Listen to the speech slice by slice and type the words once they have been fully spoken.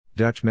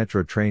Dutch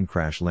metro train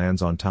crash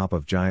lands on top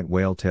of giant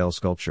whale tail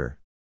sculpture.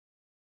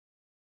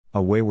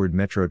 A wayward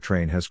metro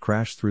train has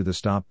crashed through the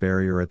stop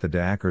barrier at the De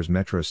Akkers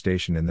metro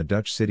station in the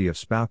Dutch city of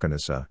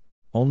Spalkenisse,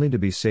 only to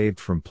be saved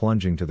from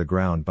plunging to the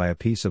ground by a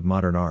piece of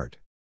modern art.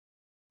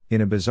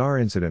 In a bizarre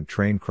incident,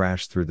 train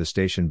crashed through the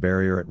station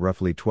barrier at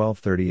roughly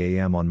 12:30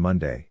 a.m. on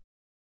Monday.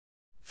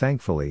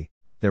 Thankfully,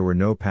 there were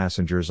no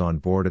passengers on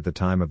board at the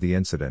time of the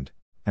incident,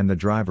 and the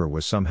driver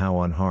was somehow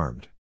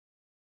unharmed.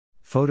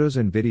 Photos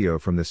and video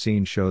from the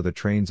scene show the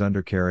train's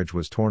undercarriage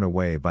was torn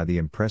away by the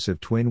impressive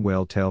twin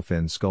whale tail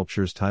fin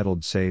sculptures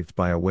titled "Saved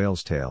by a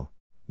Whale's Tail,"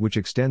 which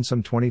extend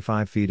some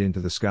 25 feet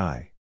into the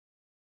sky.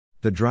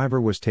 The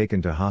driver was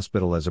taken to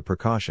hospital as a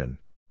precaution,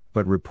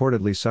 but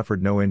reportedly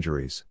suffered no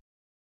injuries.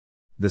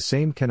 The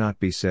same cannot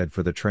be said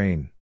for the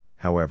train,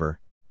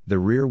 however, the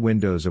rear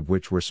windows of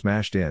which were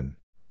smashed in,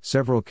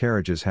 several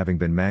carriages having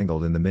been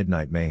mangled in the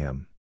midnight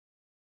mayhem.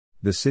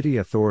 The city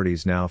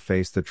authorities now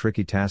face the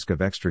tricky task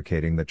of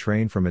extricating the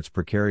train from its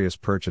precarious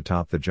perch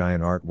atop the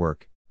giant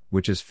artwork,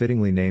 which is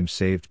fittingly named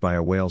 "Saved by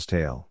a Whale's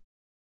Tail."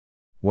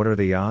 What are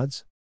the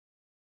odds?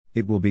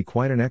 It will be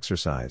quite an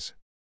exercise.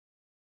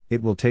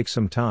 It will take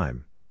some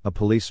time, a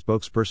police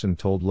spokesperson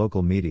told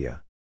local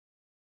media.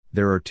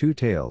 There are two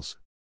tails.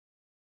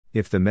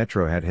 If the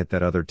metro had hit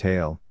that other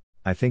tail,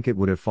 I think it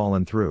would have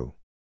fallen through.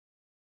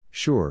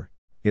 Sure,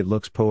 it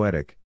looks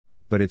poetic,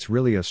 but it's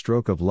really a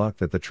stroke of luck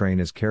that the train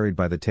is carried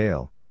by the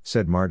tail,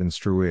 said Martin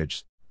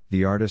Struijs,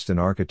 the artist and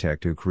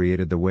architect who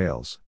created the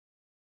whales.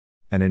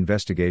 An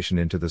investigation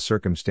into the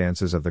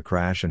circumstances of the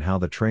crash and how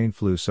the train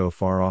flew so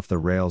far off the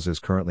rails is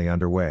currently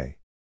underway.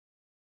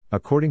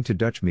 According to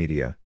Dutch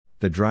media,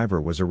 the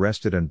driver was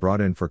arrested and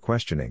brought in for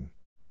questioning,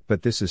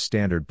 but this is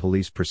standard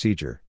police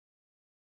procedure.